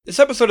This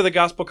episode of the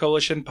Gospel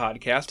Coalition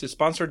podcast is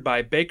sponsored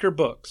by Baker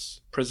Books,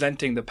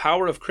 presenting The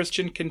Power of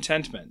Christian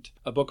Contentment,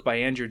 a book by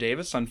Andrew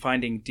Davis on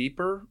finding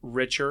deeper,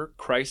 richer,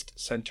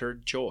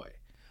 Christ-centered joy.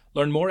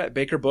 Learn more at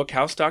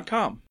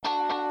bakerbookhouse.com.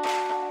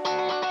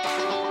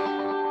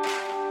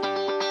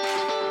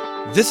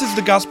 This is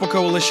the Gospel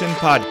Coalition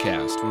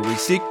podcast, where we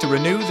seek to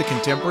renew the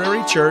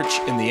contemporary church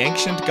in the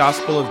ancient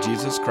gospel of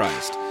Jesus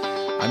Christ.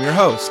 I'm your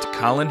host,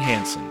 Collin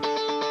Hansen.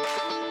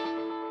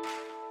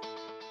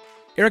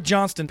 Eric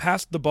Johnston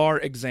passed the bar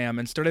exam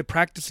and started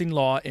practicing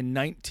law in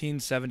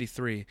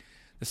 1973,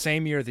 the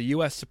same year the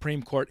U.S.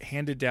 Supreme Court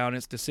handed down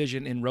its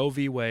decision in Roe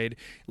v. Wade,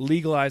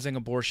 legalizing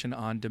abortion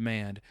on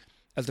demand.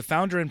 As the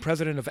founder and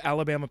president of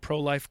Alabama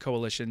Pro-Life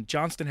Coalition,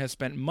 Johnston has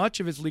spent much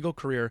of his legal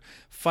career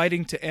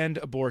fighting to end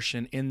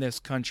abortion in this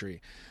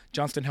country.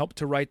 Johnston helped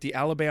to write the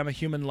Alabama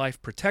Human Life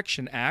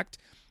Protection Act,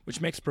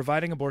 which makes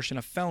providing abortion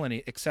a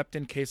felony except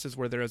in cases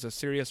where there is a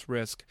serious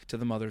risk to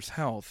the mother's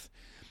health.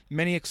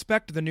 Many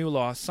expect the new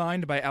law,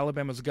 signed by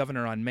Alabama's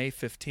governor on May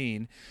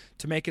 15,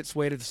 to make its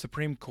way to the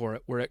Supreme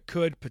Court, where it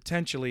could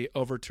potentially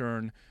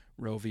overturn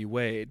Roe v.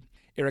 Wade.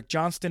 Eric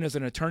Johnston is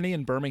an attorney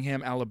in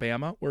Birmingham,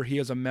 Alabama, where he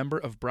is a member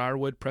of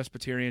Briarwood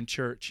Presbyterian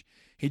Church.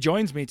 He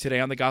joins me today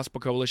on the Gospel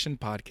Coalition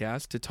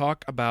podcast to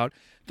talk about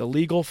the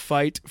legal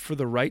fight for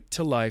the right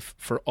to life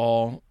for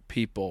all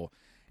people.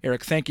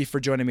 Eric, thank you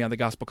for joining me on the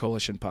Gospel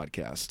Coalition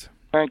podcast.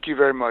 Thank you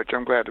very much.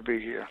 I'm glad to be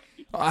here.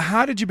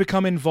 How did you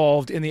become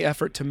involved in the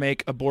effort to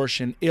make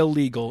abortion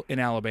illegal in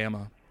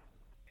Alabama?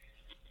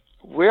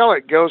 Well,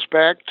 it goes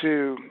back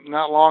to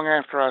not long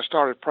after I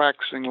started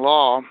practicing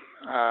law.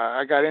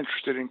 I got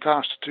interested in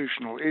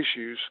constitutional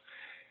issues,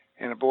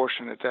 and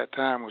abortion at that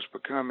time was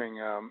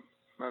becoming a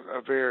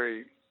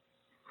very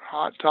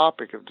hot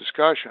topic of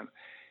discussion.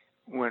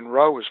 When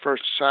Roe was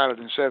first decided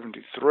in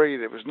 1973,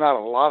 there was not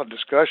a lot of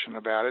discussion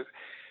about it.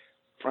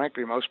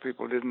 Frankly, most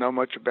people didn't know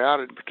much about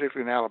it, and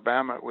particularly in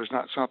Alabama, it was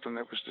not something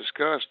that was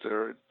discussed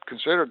or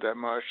considered that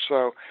much.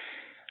 So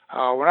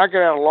when I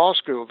got out of law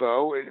school,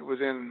 though,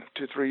 within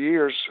 2-3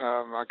 years,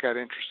 I got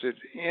interested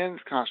in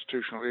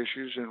constitutional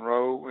issues, and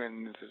Roe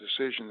and the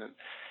decision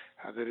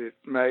that it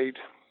made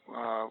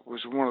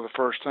was one of the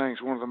first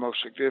things, one of the most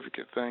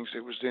significant things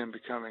that was then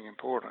becoming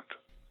important.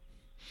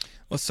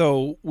 Well,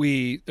 so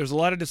there's a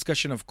lot of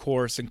discussion, of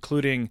course,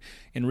 including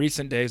in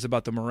recent days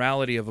about the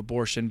morality of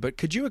abortion, but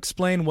could you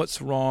explain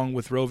what's wrong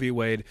with Roe v.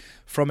 Wade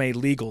from a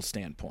legal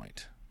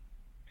standpoint?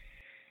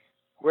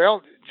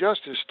 Well,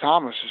 Justice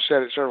Thomas has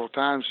said it several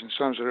times and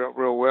sums it up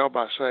real well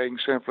by saying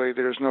simply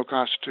there's no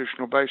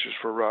constitutional basis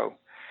for Roe.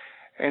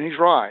 And he's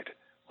right.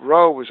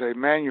 Roe was a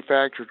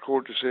manufactured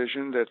court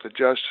decision that the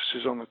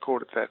justices on the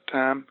court at that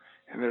time,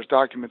 and there's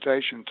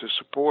documentation to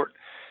support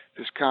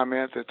this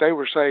comment, that they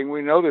were saying,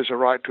 we know there's a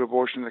right to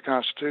abortion in the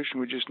Constitution,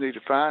 we just need to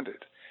find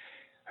it.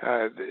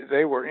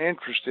 They were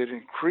interested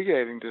in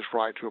creating this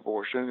right to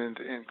abortion, and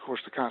of course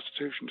the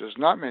Constitution does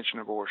not mention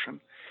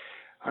abortion.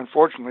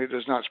 Unfortunately, it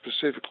does not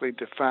specifically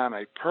define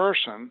a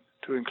person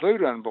to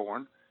include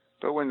unborn,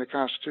 but when the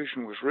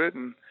Constitution was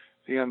written,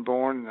 the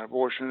unborn and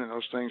abortion and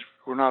those things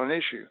were not an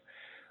issue.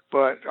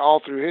 But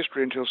all through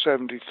history until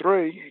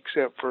 1973,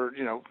 except for,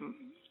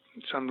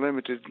 some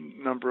limited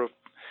number of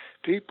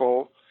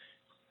people,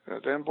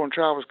 the unborn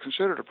child was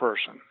considered a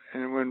person.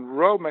 And when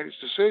Roe made its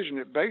decision,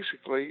 it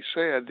basically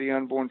said the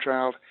unborn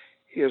child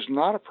is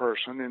not a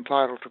person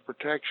entitled to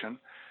protection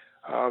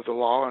of the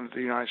law under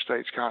the United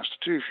States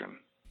Constitution.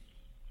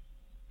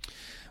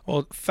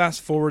 Well,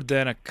 fast forward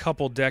then a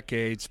couple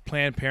decades,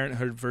 Planned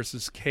Parenthood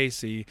versus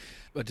Casey,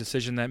 a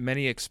decision that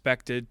many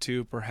expected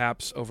to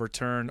perhaps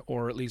overturn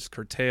or at least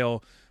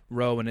curtail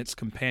Roe and its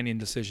companion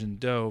decision,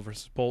 Doe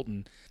versus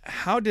Bolton.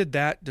 How did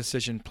that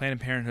decision, Planned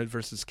Parenthood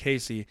versus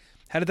Casey,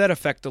 how did that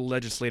affect the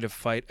legislative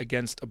fight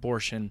against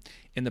abortion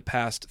in the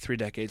past 3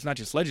 decades? Not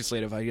just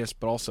legislative, I guess,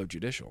 but also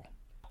judicial.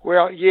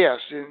 Well, yes,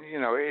 and,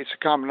 it's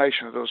a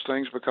combination of those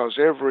things because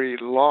every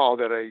law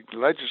that a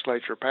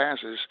legislature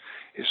passes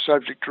is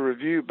subject to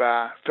review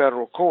by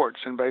federal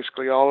courts, and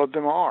basically all of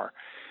them are.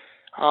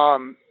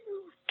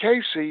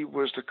 Casey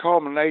was the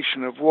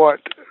culmination of what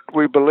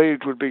we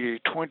believed would be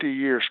a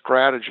 20-year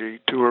strategy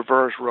to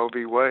reverse Roe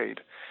v.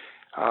 Wade.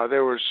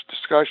 There was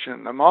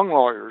discussion among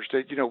lawyers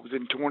that,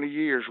 within 20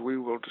 years we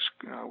will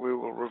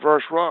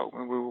reverse Roe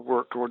and we will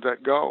work toward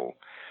that goal.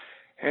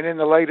 And in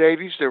the late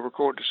 80s, there were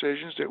court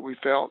decisions that we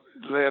felt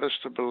led us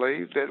to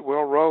believe that,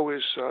 Roe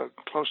is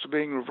close to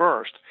being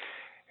reversed.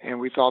 And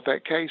we thought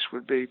that case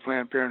would be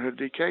Planned Parenthood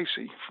v.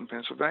 Casey from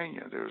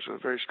Pennsylvania. There was a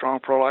very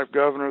strong pro-life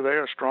governor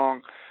there, a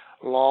strong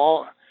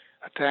law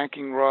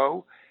attacking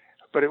Roe.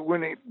 But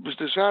when it was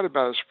decided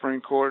by the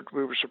Supreme Court,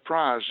 we were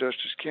surprised.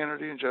 Justice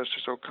Kennedy and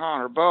Justice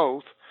O'Connor,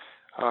 both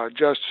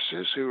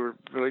justices who were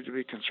believed to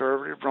be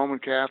conservative, Roman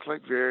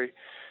Catholic,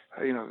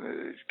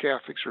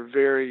 Catholics are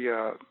very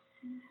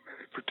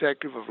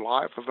protective of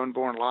life, of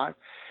unborn life,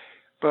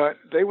 but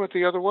they went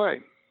the other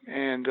way.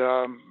 And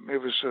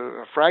it was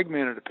a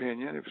fragmented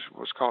opinion. It was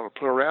what's called a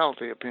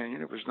plurality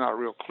opinion. It was not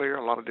real clear.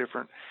 A lot of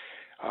different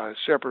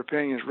separate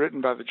opinions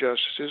written by the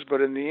justices,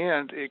 but in the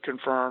end it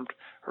confirmed,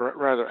 or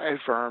rather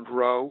affirmed,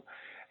 Roe,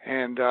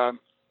 and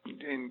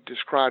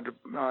described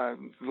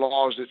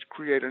laws that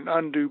create an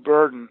undue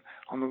burden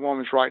on the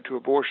woman's right to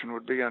abortion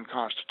would be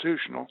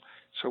unconstitutional.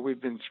 So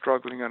we've been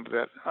struggling under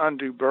that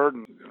undue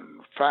burden,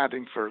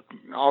 fighting for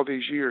all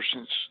these years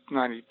since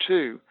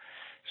 '92.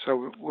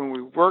 So when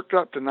we worked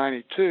up to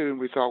 '92 and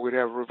we thought we'd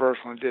have a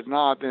reversal and did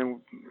not,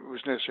 then it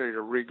was necessary to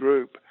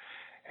regroup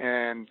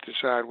and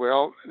decide,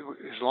 well,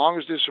 as long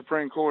as this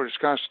Supreme Court is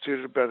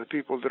constituted by the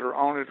people that are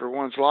on it or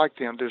ones like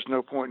them, there's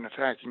no point in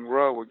attacking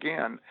Roe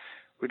again.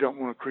 We don't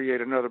want to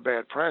create another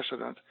bad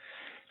precedent.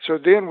 So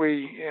then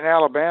we, in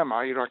Alabama,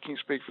 I can't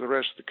speak for the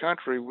rest of the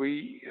country,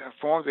 we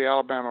formed the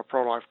Alabama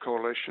Pro-Life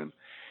Coalition,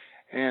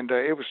 and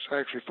it was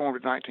actually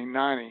formed in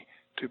 1990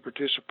 to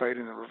participate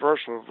in the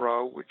reversal of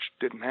Roe, which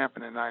didn't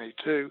happen in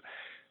 '92.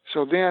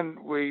 So then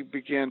we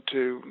began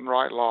to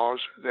write laws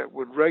that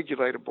would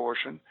regulate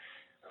abortion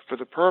for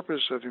the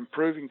purpose of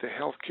improving the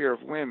health care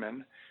of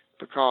women,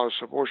 because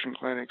abortion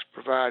clinics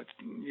provide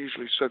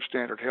usually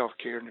substandard health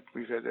care, and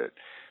we've had that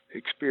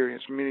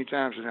experience many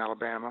times in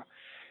Alabama,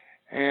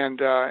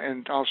 and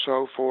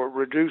also for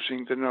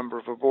reducing the number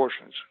of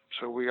abortions.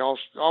 So we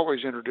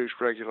always introduced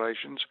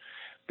regulations,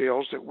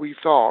 bills that we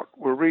thought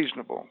were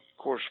reasonable.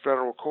 Of course,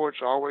 federal courts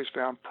always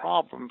found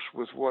problems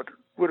with what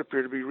would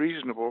appear to be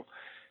reasonable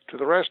to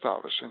the rest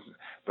of us,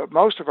 but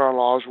most of our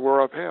laws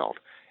were upheld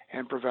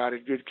and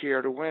provided good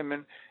care to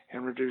women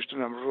and reduced the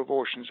number of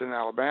abortions in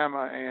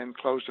Alabama and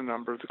closed a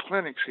number of the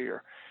clinics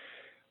here.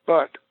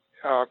 But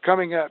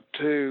coming up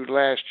to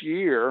last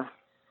year,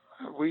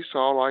 we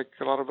saw, like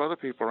a lot of other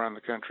people around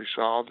the country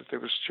saw, that there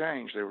was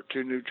change. There were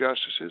 2 new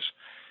justices,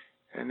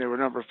 and there were a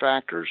number of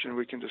factors, and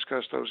we can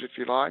discuss those if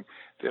you like,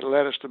 that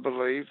led us to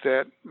believe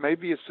that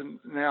maybe it's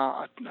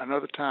now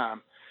another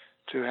time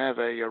to have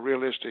a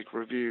realistic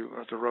review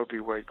of the Roe v.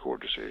 Wade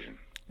court decision.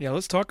 Yeah,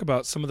 let's talk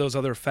about some of those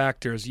other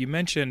factors. You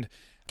mentioned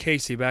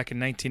Casey back in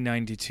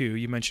 1992.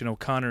 You mentioned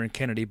O'Connor and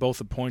Kennedy, both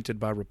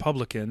appointed by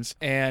Republicans,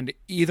 and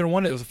either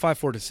one, it was a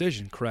 5-4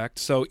 decision, correct?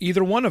 So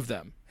either one of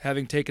them,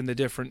 having taken the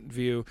different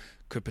view,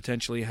 could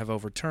potentially have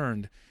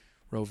overturned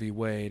Roe v.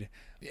 Wade.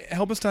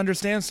 Help us to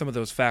understand some of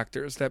those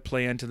factors that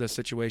play into the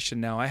situation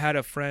now. I had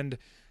a friend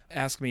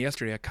ask me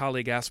yesterday, a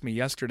colleague asked me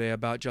yesterday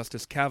about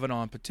Justice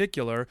Kavanaugh in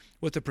particular,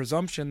 with the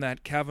presumption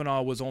that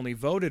Kavanaugh was only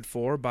voted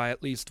for by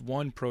at least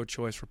one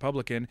pro-choice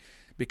Republican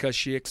because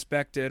she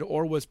expected,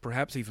 or was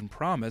perhaps even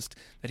promised,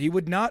 that he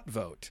would not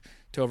vote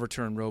to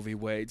overturn Roe v.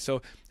 Wade.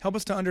 So help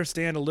us to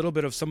understand a little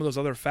bit of some of those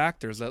other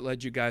factors that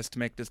led you guys to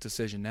make this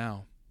decision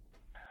now.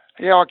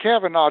 Yeah, well,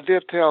 Kavanaugh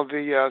did tell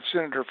the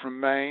senator from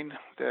Maine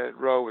that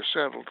Roe was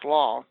settled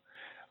law.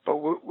 But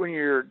when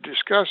you're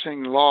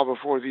discussing law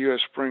before the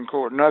U.S. Supreme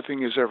Court,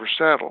 nothing is ever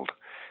settled.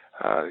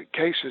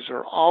 Cases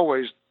are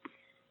always,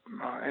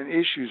 and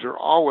issues are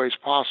always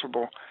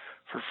possible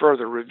for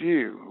further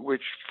review,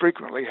 which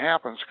frequently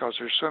happens because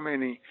there's so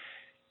many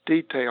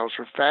details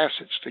or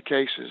facets to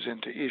cases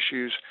and to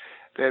issues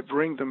that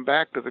bring them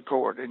back to the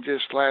court. And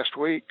just last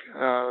week,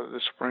 the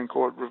Supreme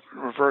Court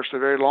reversed a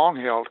very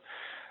long-held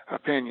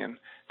opinion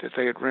that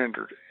they had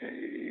rendered.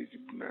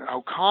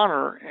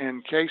 O'Connor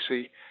and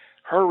Casey,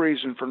 her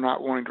reason for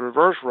not wanting to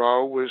reverse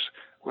Roe was,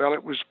 well,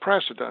 it was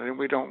precedent, and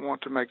we don't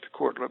want to make the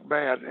court look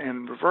bad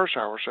and reverse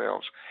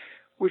ourselves,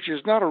 which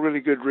is not a really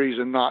good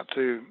reason not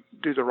to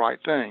do the right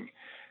thing.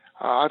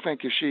 I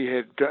think if she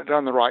had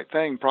done the right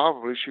thing,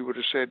 probably she would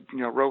have said,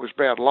 Roe was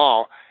bad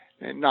law,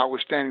 and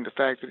notwithstanding the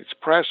fact that it's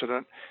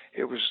precedent,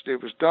 it was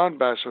done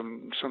by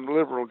some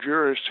liberal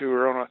jurists who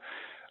are on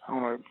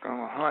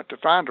a hunt to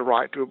find a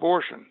right to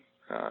abortion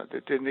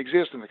that didn't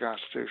exist in the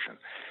Constitution.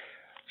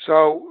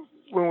 So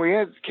when we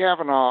had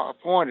Kavanaugh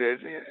appointed,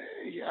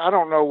 I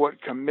don't know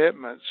what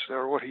commitments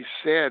or what he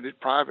said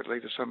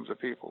privately to some of the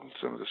people,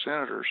 some of the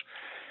senators,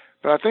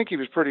 but I think he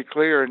was pretty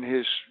clear in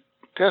his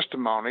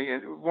testimony.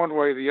 And one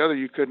way or the other,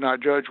 you could not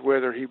judge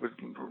whether he would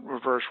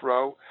reverse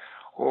Roe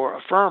or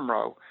affirm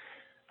Roe.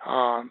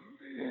 I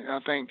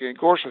think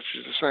Gorsuch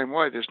is the same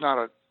way. There's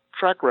not a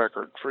track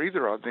record for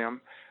either of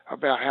them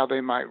about how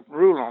they might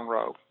rule on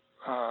Roe.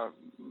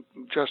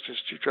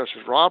 Justice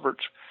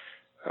Roberts,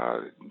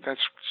 that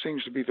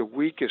seems to be the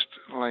weakest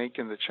link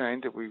in the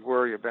chain that we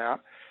worry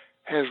about,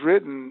 has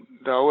written,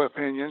 though,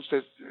 opinions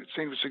that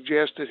seem to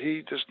suggest that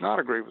he does not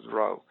agree with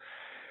Roe.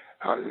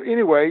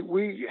 Anyway,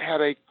 we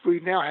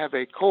now have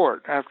a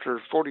court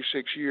after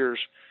 46 years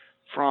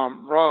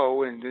from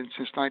Roe, and then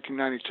since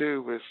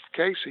 1992 with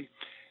Casey,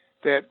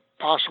 that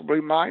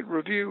possibly might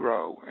review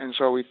Roe. And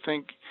so we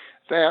think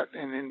that,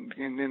 and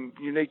then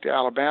unique to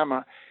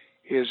Alabama,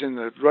 is in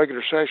the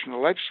regular session of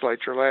the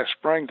legislature last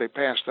spring, they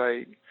passed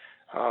a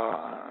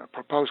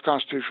proposed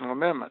constitutional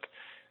amendment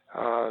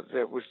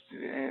that was,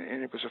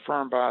 and it was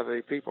affirmed by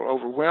the people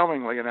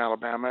overwhelmingly in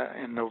Alabama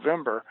in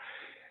November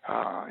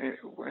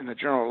in the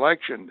general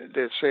election,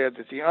 that said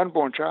that the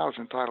unborn child is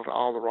entitled to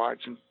all the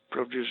rights and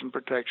privileges and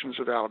protections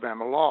of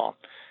Alabama law.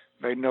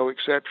 Made no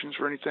exceptions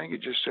for anything.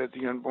 It just said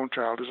the unborn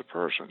child is a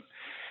person.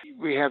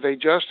 we have a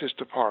Justice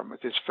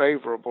Department that's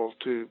favorable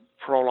to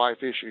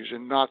pro-life issues,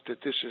 and not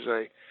that this is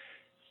a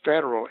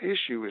federal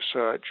issue as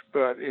such,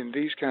 but in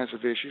these kinds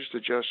of issues, the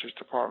Justice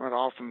Department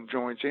often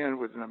joins in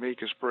with an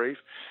amicus brief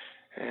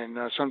and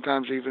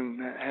sometimes even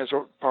has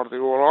part of the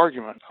oral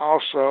argument.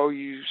 Also,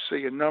 you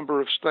see a number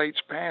of states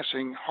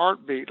passing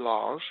heartbeat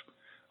laws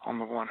on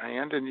the one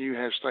hand, and you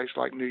have states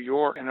like New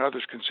York and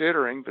others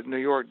considering, but New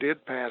York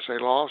did pass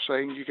a law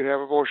saying you could have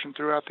abortion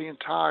throughout the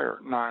entire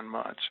 9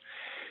 months.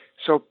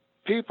 So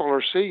people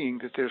are seeing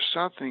that there's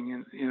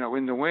something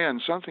in the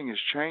wind, something is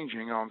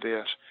changing on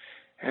this.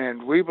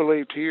 And we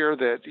believed here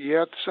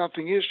that,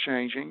 something is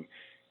changing.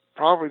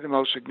 Probably the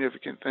most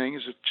significant thing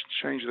is the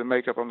change of the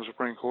makeup on the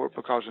Supreme Court,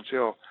 because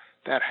until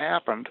that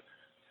happened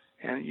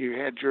and you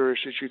had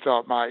jurists that you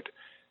thought might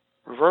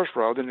reverse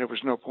Roe, then there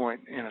was no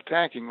point in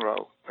attacking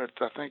Roe. But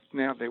I think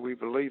now that we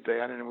believe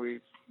that, and we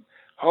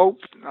hope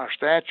our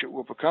statute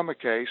will become a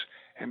case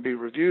and be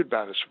reviewed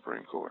by the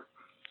Supreme Court.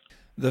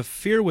 The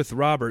fear with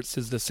Roberts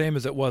is the same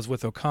as it was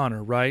with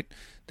O'Connor, right?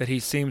 That he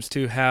seems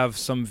to have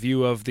some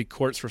view of the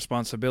court's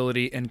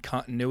responsibility and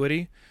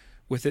continuity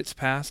with its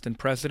past and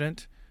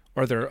precedent.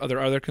 Are there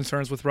other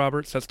concerns with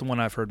Roberts? That's the one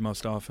I've heard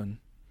most often.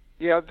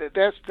 Yeah,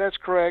 that's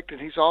correct.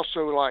 And he's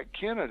also like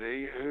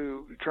Kennedy,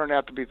 who turned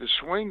out to be the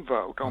swing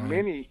vote on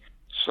many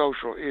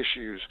social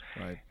issues.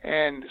 Right.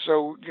 And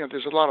so,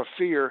 there's a lot of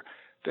fear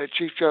that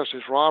Chief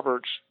Justice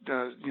Roberts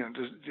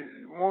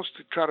wants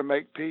to try to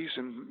make peace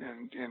and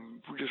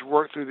just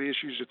work through the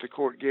issues that the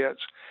court gets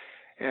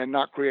and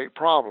not create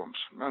problems.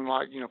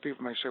 Unlike,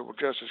 people may say, well,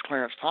 Justice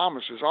Clarence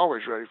Thomas is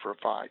always ready for a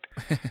fight.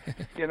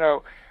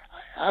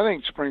 I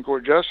think Supreme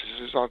Court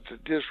justices ought to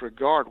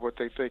disregard what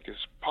they think is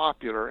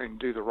popular and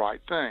do the right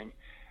thing.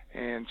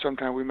 And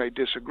sometimes we may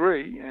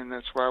disagree, and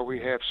that's why we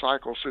have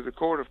cycles through the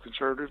court of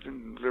conservative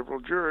and liberal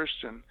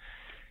jurists.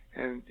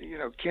 And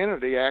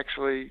Kennedy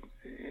actually,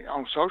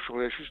 on social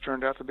issues,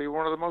 turned out to be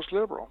one of the most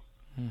liberal.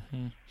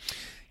 Mm-hmm.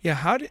 Yeah,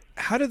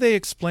 how do they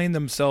explain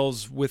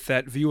themselves with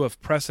that view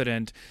of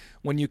precedent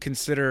when you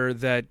consider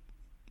that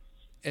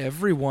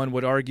everyone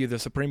would argue the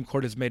Supreme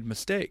Court has made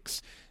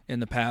mistakes in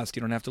the past?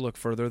 You don't have to look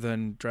further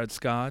than Dred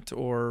Scott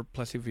or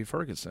Plessy v.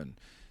 Ferguson.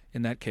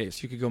 In that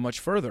case, you could go much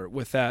further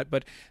with that.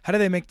 But how do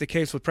they make the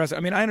case with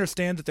precedent? I mean, I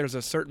understand that there's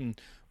a certain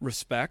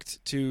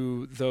respect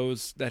to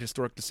that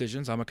historic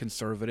decisions. I'm a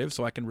conservative,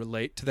 so I can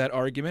relate to that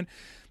argument.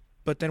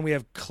 But then we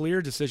have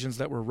clear decisions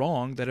that were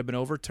wrong that have been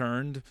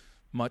overturned,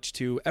 much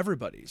to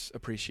everybody's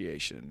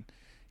appreciation.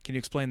 Can you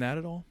explain that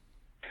at all?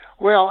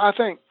 Well, I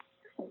think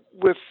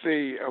with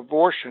the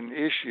abortion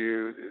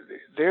issue,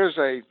 there's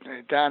a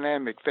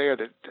dynamic there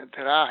that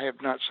I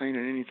have not seen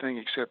in anything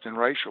except in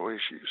racial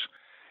issues.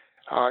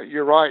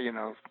 You're right,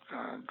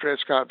 Dred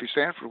Scott v.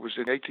 Sanford was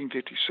in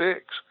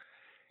 1856.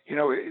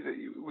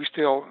 We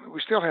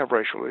still have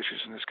racial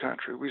issues in this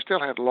country. We still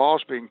had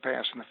laws being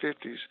passed in the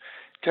 50s,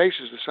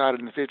 cases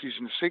decided in the 50s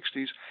and the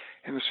 60s,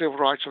 and the Civil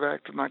Rights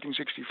Act of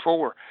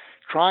 1964,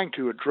 trying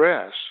to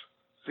address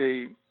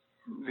the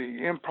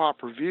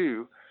improper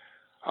view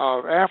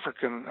of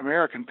African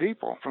American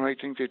people from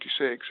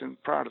 1856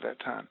 and prior to that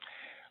time.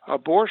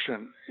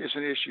 Abortion is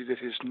an issue that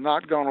has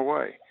not gone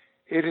away.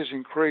 It has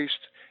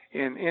increased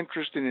in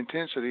interest and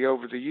intensity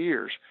over the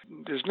years.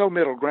 There's no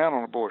middle ground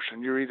on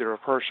abortion. You're either a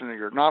person or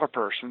you're not a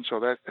person, so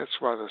that's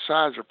why the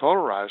sides are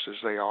polarized as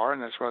they are,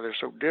 and that's why they're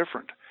so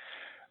different.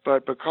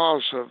 But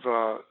because of,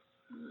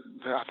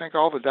 I think,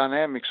 all the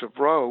dynamics of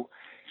Roe,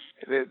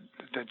 the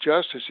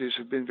justices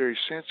have been very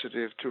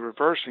sensitive to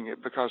reversing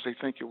it because they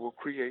think it will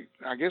create,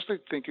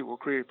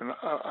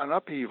 an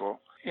upheaval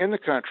in the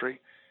country.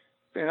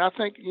 And I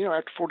think,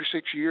 after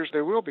 46 years,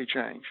 there will be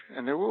change,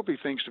 and there will be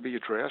things to be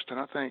addressed. And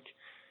I think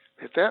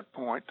at that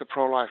point, the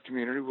pro-life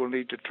community will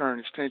need to turn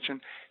its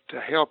attention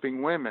to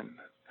helping women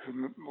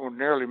who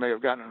ordinarily may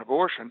have gotten an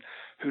abortion,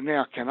 who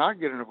now cannot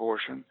get an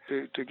abortion,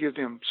 to give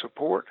them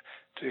support,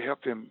 to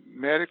help them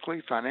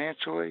medically,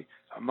 financially,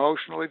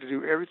 emotionally, to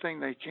do everything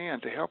they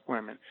can to help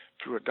women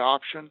through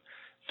adoption,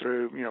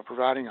 through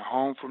providing a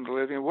home for them to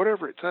live in,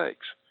 whatever it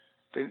takes.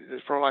 The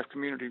pro-life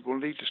community will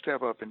need to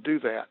step up and do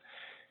that.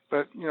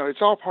 But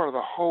it's all part of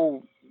the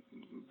whole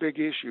big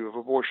issue of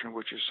abortion,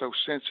 which is so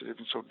sensitive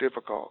and so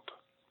difficult.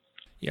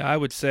 Yeah, I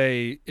would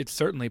say it's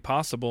certainly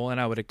possible, and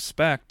I would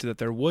expect that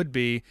there would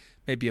be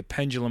maybe a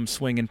pendulum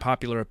swing in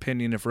popular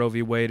opinion if Roe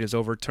v. Wade is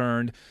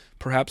overturned.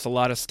 Perhaps a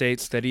lot of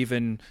states that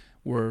even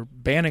were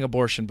banning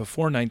abortion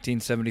before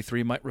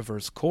 1973 might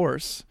reverse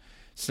course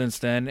since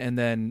then and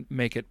then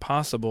make it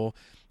possible.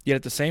 Yet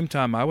at the same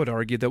time, I would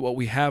argue that what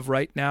we have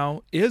right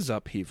now is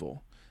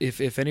upheaval.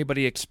 If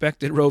anybody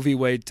expected Roe v.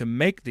 Wade to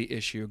make the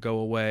issue go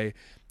away,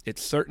 it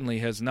certainly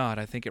has not.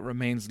 I think it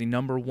remains the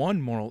number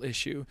one moral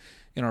issue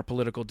in our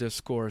political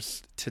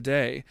discourse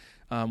today,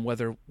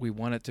 whether we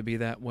want it to be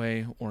that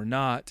way or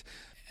not.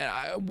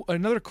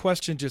 Another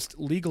question, just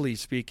legally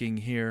speaking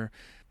here,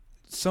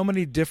 so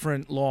many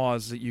different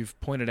laws that you've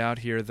pointed out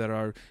here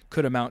that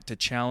could amount to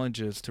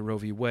challenges to Roe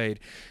v. Wade.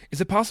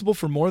 Is it possible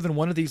for more than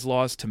one of these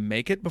laws to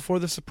make it before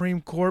the Supreme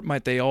Court?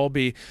 Might they all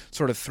be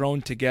sort of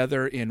thrown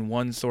together in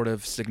one sort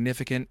of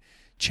significant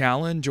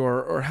challenge,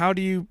 or how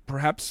do you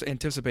perhaps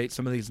anticipate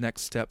some of these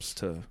next steps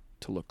to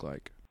look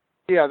like?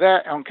 Yeah,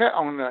 that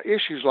on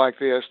issues like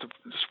this,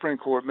 the Supreme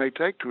Court may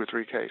take 2 or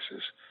 3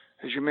 cases.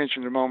 As you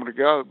mentioned a moment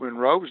ago, when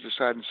Roe was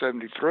decided in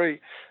 '73,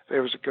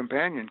 there was a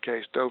companion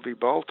case, Doe v.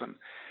 Bolton.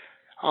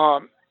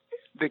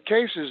 The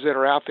cases that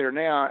are out there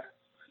now,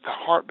 the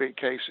heartbeat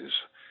cases,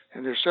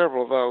 and there's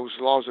several of those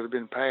laws that have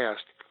been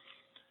passed,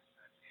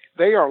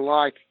 they are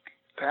like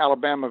the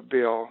Alabama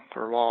bill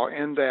for law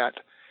in that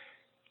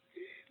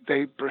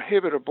they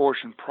prohibit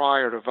abortion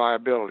prior to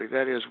viability.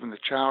 That is, when the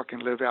child can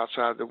live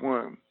outside the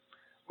womb,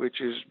 which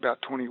is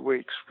about 20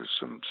 weeks with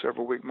some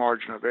several week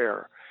margin of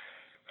error.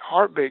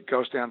 Heartbeat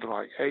goes down to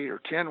like 8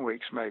 or 10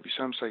 weeks, maybe.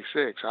 Some say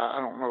 6. I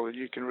don't know that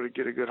you can really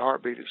get a good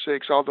heartbeat at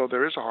 6, although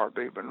there is a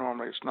heartbeat, but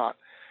normally it's not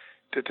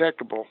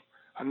detectable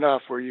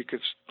enough where you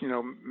could,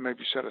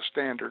 maybe set a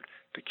standard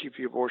to keep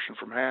the abortion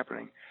from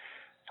happening.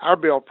 Our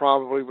bill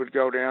probably would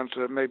go down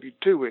to maybe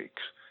 2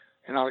 weeks,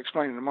 and I'll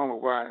explain in a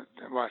moment why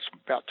it's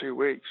about 2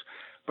 weeks.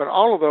 But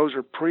all of those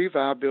are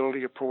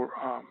pre-viability of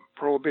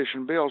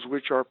prohibition bills,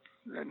 which are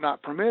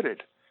not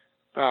permitted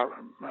by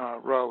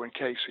Roe and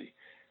Casey.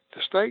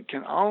 The state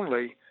can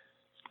only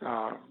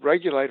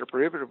regulate or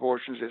prohibit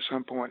abortions at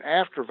some point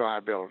after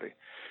viability.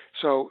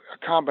 So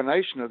a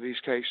combination of these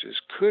cases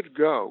could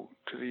go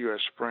to the U.S.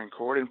 Supreme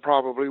Court and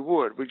probably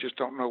would. We just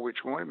don't know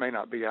which one. It may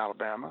not be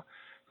Alabama,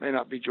 may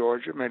not be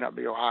Georgia, may not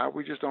be Ohio.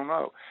 We just don't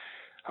know.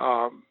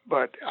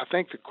 But I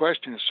think the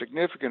question is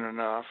significant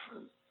enough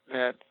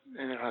and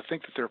I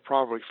think that there are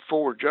probably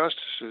 4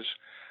 justices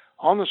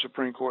on the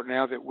Supreme Court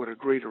now that would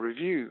agree to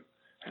review.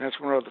 And that's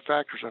one of the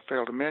factors I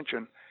failed to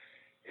mention.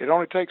 It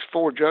only takes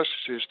 4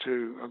 justices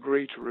to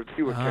agree to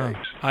review a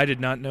case. I did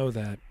not know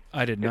that.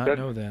 It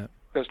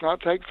does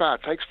not take 5.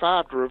 It takes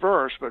 5 to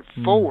reverse, but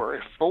 4.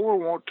 If 4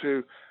 want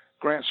to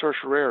grant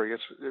certiorari,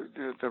 it's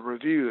the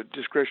review, the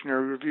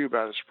discretionary review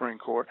by the Supreme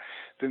Court,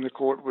 then the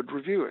court would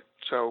review it.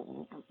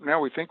 So now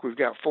we think we've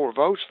got 4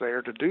 votes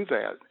there to do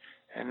that.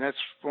 And that's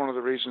one of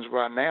the reasons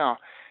why now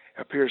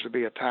appears to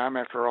be a time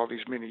after all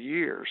these many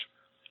years.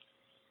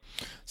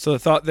 So the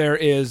thought there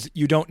is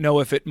you don't know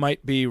if it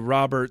might be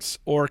Roberts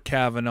or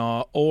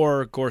Kavanaugh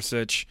or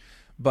Gorsuch,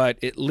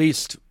 but at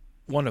least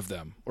one of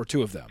them or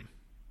 2 of them.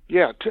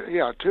 Yeah,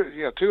 2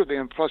 of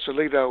them plus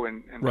Alito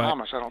and right.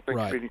 Thomas. I don't think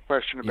there's any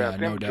question about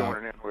them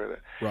joining in with it.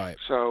 Right.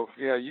 So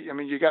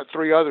you got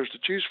 3 others to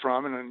choose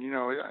from, and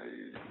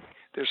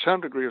there's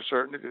some degree of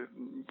certainty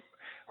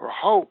or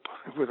hope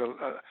with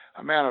a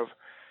amount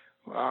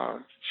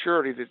of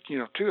surety that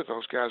 2 of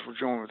those guys will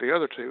join with the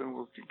other 2, and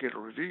we'll get a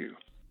review.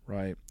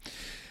 Right.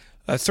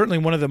 Certainly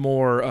one of the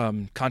more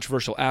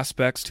controversial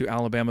aspects to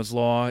Alabama's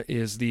law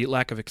is the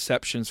lack of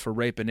exceptions for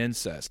rape and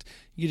incest.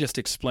 You just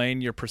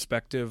explain your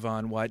perspective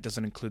on why it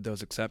doesn't include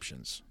those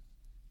exceptions.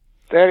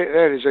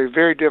 That is a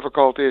very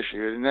difficult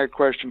issue, and that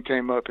question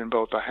came up in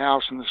both the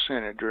House and the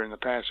Senate during the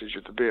passage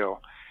of the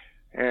bill.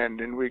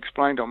 And we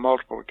explained on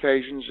multiple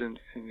occasions and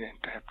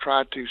have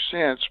tried to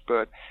since,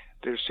 but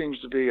there seems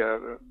to be a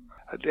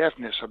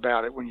deafness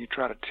about it when you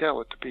try to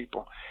tell it to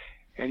people.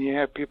 And you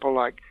have people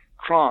like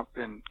Trump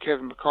and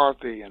Kevin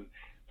McCarthy and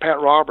Pat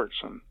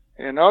Robertson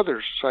and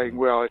others saying,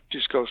 well, it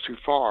just goes too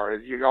far.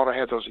 You ought to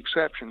have those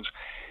exceptions.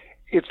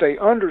 If they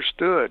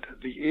understood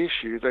the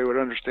issue, they would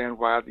understand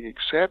why the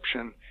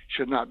exception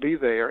should not be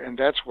there, and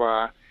that's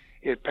why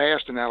it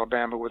passed in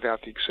Alabama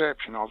without the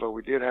exception, although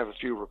we did have a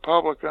few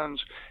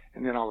Republicans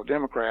and then all the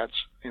Democrats,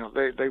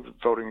 they were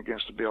voting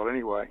against the bill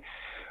anyway.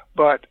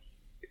 But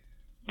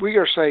we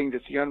are saying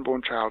that the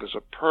unborn child is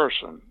a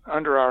person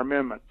under our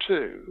Amendment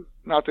 2,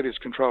 not that it's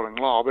controlling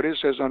law, but it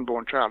says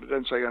unborn child. It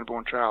doesn't say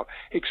unborn child,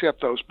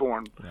 except those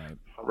born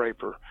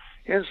rape or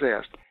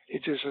incest.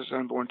 It just says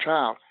unborn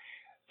child.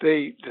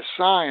 The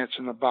science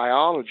and the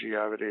biology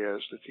of it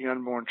is that the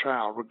unborn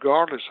child,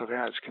 regardless of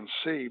how it's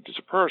conceived, is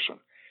a person,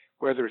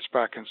 whether it's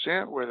by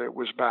consent, whether it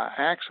was by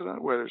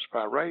accident, whether it's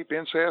by rape,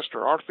 incest,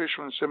 or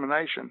artificial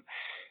insemination.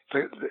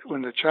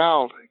 When the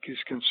child is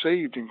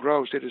conceived and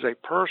grows, it is a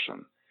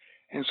person.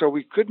 And so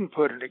we couldn't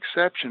put an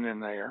exception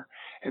in there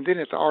and then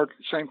at the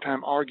same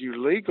time argue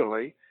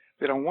legally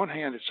that on one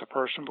hand it's a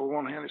person, but on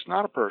one hand it's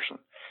not a person.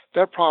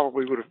 That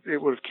probably would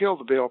have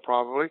killed the bill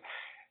probably,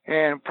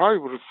 and probably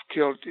would have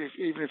killed,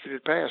 even if it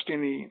had passed,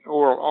 any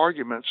oral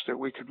arguments that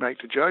we could make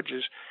to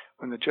judges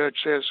when the judge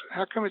says,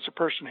 how come it's a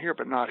person here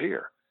but not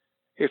here?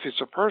 If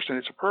it's a person,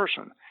 it's a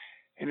person.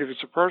 And if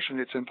it's a person,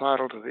 it's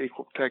entitled to the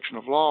equal protection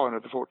of law under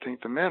the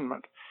 14th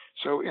Amendment.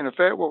 So, in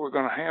effect, what we're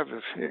going to have,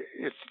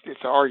 if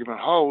the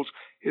argument holds,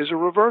 is a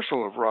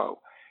reversal of Roe.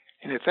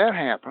 And if that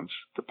happens,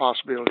 the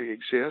possibility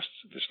exists.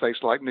 The states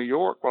like New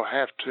York will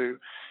have to,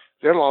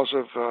 their laws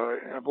of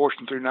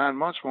abortion through 9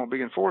 months won't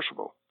be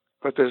enforceable.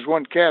 But there's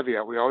one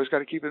caveat we always got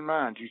to keep in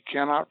mind. You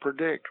cannot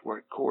predict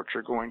what courts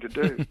are going to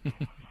do.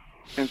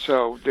 And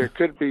so there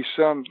could be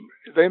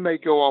they may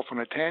go off on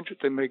a tangent.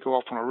 They may go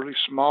off on a really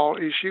small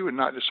issue and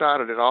not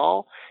decide it at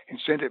all and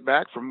send it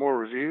back for more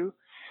review.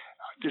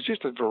 There's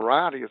just a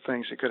variety of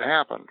things that could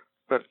happen.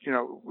 But,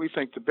 we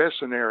think the best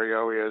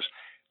scenario is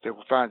They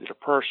will find it a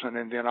person,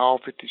 and then all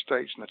 50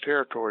 states and the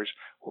territories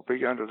will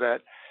be under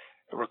that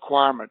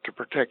requirement to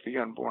protect the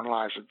unborn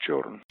lives of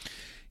children.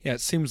 Yeah,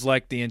 it seems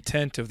like the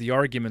intent of the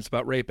arguments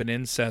about rape and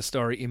incest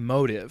are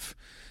emotive.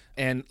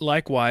 And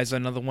likewise,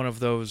 another one of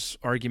those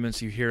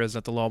arguments you hear is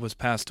that the law was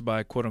passed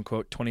by,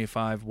 quote-unquote,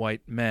 25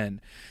 white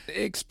men.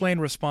 Explain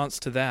response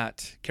to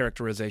that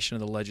characterization of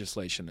the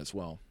legislation as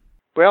well.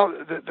 Well,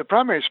 the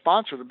primary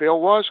sponsor of the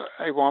bill was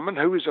a woman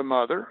who is a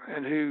mother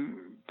and who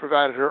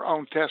provided her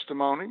own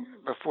testimony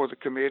before the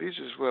committees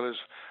as well as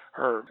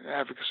her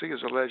advocacy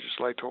as a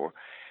legislator.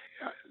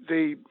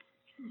 The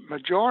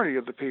majority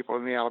of the people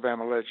in the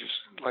Alabama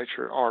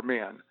legislature are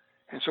men,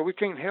 and so we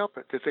can't help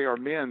it that they are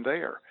men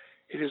there.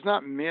 It is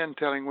not men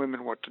telling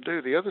women what to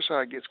do. The other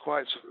side gets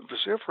quite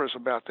vociferous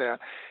about that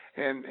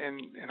and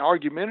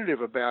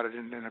argumentative about it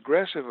and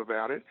aggressive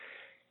about it.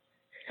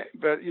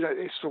 But,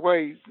 it's the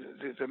way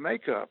the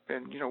makeup.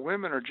 And,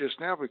 women are just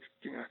now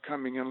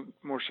coming in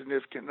more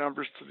significant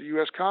numbers to the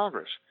U.S.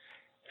 Congress.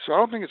 So I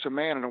don't think it's a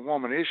man and a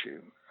woman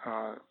issue.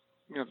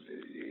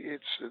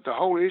 It's the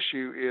whole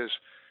issue is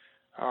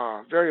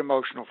very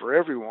emotional for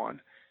everyone,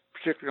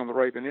 particularly on the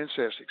rape and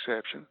incest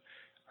exception.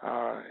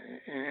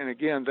 And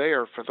again,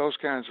 for those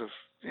kinds of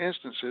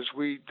instances,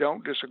 we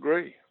don't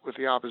disagree with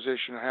the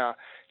opposition of how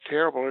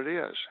terrible it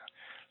is.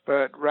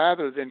 But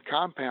rather than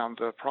compound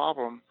the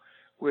problem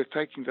with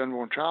taking the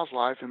unborn child's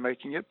life and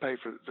making it pay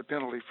for the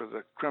penalty for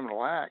the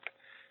criminal act,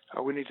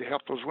 we need to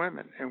help those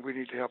women and we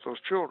need to help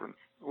those children.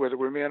 Whether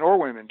we're men or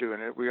women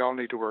doing it, we all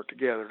need to work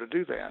together to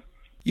do that.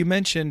 You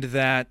mentioned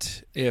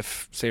that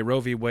if, say,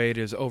 Roe v. Wade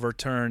is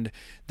overturned,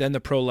 then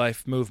the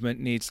pro-life movement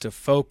needs to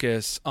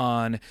focus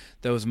on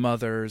those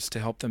mothers to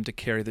help them to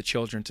carry the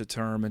children to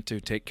term and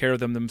to take care of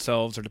them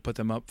themselves or to put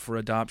them up for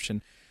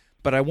adoption.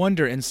 But I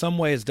wonder, in some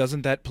ways,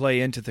 doesn't that play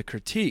into the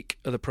critique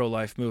of the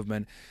pro-life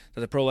movement,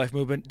 that the pro-life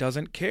movement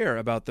doesn't care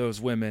about those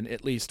women,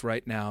 at least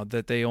right now,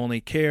 that they only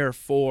care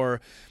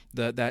for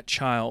that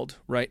child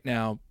right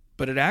now?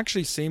 But it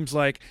actually seems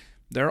like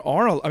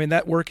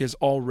that work is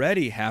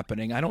already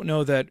happening. I don't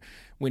know that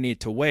we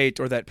need to wait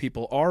or that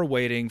people are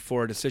waiting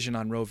for a decision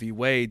on Roe v.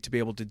 Wade to be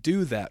able to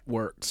do that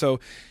work. So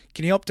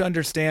can you help to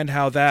understand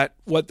how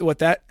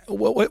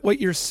what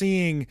you're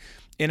seeing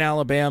in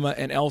Alabama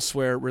and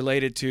elsewhere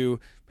related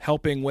to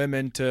helping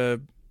women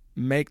to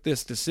make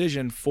this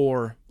decision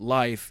for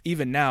life,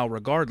 even now,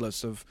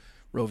 regardless of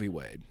Roe v.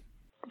 Wade?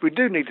 We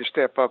do need to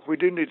step up. We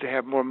do need to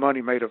have more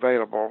money made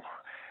available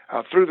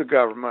through the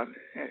government,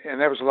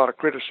 and there was a lot of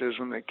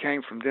criticism that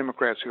came from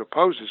Democrats who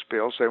opposed this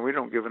bill, saying we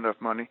don't give enough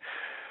money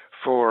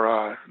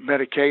for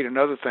Medicaid and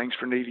other things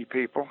for needy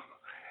people.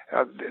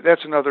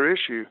 That's another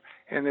issue,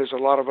 and there's a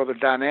lot of other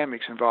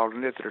dynamics involved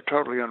in it that are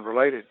totally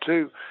unrelated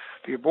to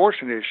the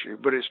abortion issue.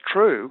 But it's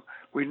true,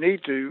 we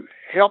need to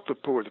help the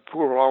poor. The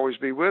poor will always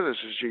be with us,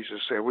 as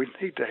Jesus said. We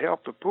need to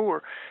help the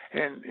poor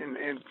and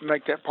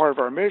make that part of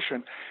our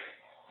mission.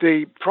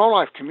 The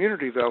pro-life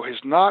community, though, has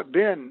not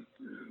been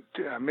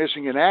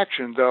missing in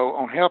action, though,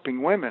 on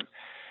helping women.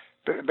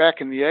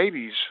 Back in the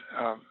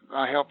 80s,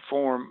 I helped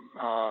form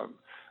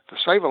the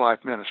Save a Life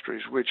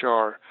Ministries, which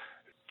are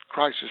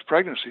crisis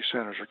pregnancy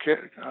centers or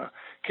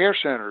care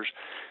centers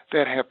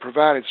that have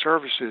provided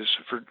services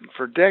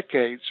for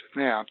decades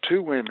now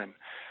to women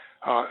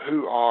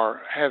who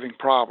are having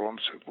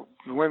problems.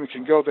 The women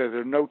can go there.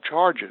 There are no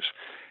charges.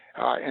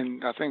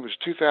 And I think it was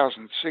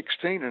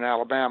 2016 in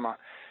Alabama,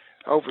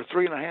 over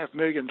 $3.5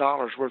 million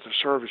worth of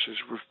services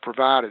were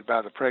provided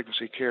by the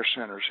pregnancy care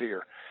centers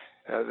here.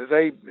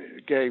 They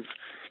gave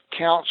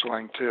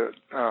counseling to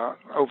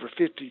over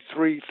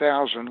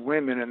 53,000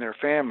 women and their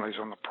families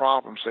on the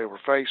problems they were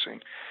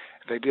facing.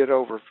 They did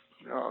over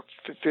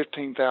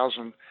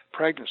 15,000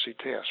 pregnancy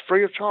tests,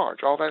 free of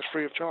charge. All that's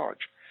free of charge.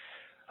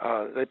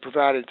 They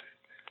provided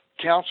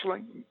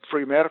counseling,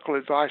 free medical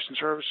advice and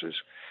services.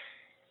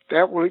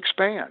 That will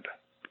expand.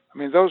 I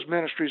mean, those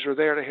ministries are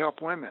there to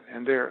help women,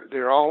 and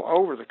they're all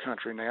over the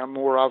country now.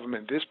 More of them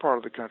in this part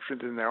of the country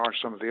than there are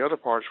some of the other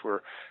parts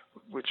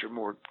which are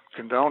more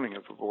condoning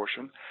of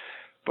abortion.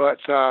 But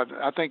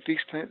I think these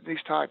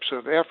types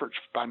of efforts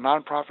by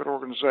nonprofit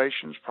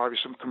organizations, probably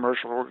some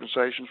commercial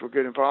organizations will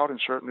get involved,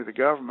 and certainly the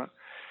government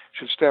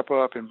should step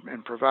up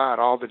and provide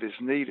all that is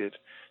needed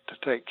to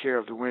take care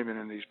of the women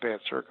in these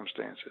bad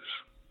circumstances.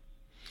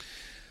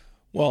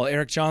 Well,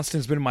 Eric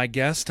Johnston's been my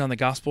guest on the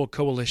Gospel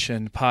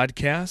Coalition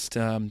podcast,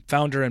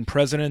 founder and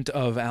president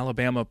of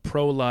Alabama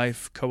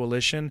Pro-Life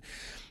Coalition.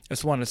 I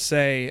just want to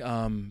say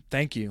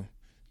thank you.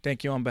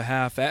 Thank you on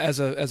behalf,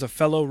 as a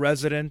fellow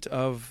resident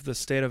of the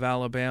state of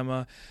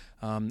Alabama,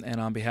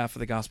 and on behalf of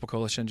the Gospel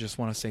Coalition, just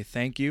want to say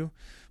thank you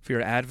for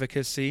your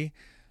advocacy.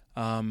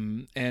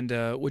 And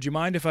would you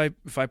mind if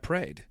I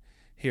prayed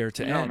here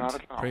to end? No, not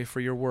at all. Pray for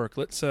your work.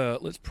 Let's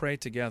pray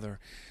together.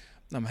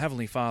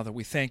 Heavenly Father,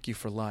 we thank you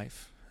for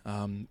life.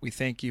 We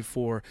thank you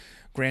for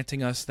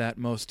granting us that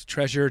most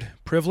treasured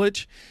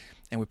privilege,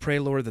 and we pray,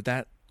 Lord,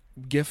 that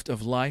gift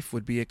of life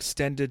would be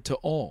extended to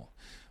all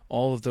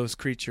all of those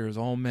creatures,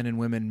 all men and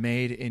women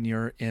made in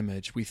your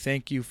image. We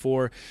thank you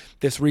for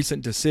this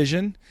recent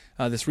decision,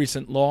 this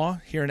recent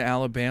law here in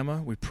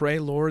Alabama. We pray,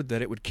 Lord,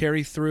 that it would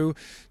carry through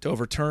to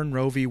overturn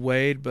Roe v.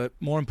 Wade, but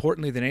more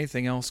importantly than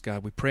anything else,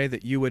 God, we pray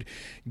that you would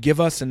give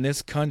us in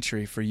this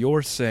country, for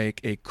your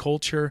sake, a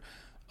culture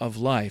of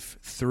life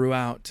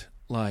throughout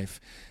life,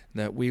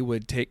 that we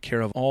would take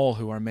care of all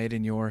who are made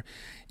in your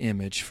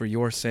image for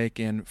your sake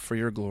and for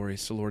your glory.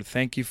 So, Lord,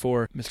 thank you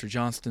for Mr.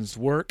 Johnston's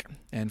work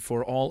and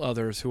for all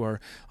others who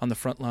are on the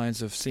front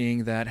lines of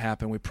seeing that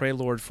happen. We pray,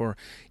 Lord, for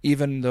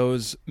even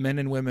those men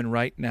and women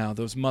right now,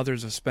 those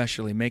mothers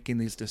especially, making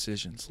these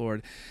decisions.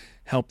 Lord,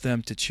 help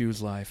them to choose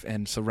life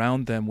and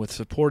surround them with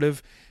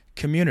supportive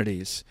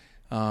communities,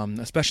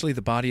 especially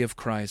the body of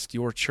Christ,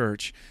 your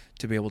church,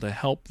 to be able to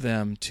help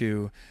them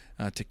to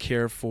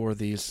care for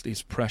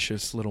these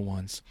precious little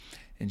ones.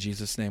 In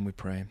Jesus' name we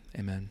pray.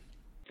 Amen.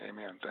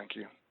 Amen. Thank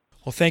you.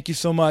 Well, thank you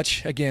so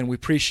much. Again, we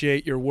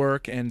appreciate your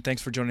work, and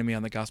thanks for joining me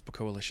on the Gospel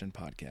Coalition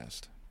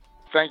podcast.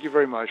 Thank you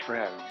very much for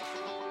having me.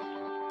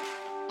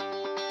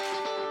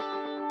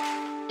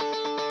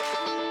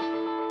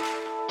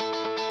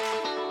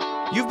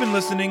 You've been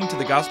listening to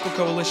the Gospel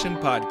Coalition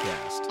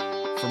podcast.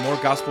 For more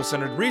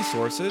gospel-centered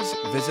resources,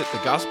 visit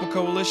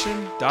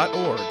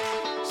thegospelcoalition.org.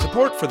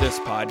 Support for this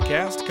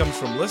podcast comes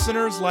from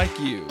listeners like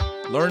you.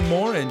 Learn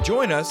more and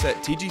join us at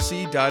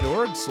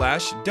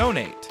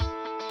tgc.org/donate.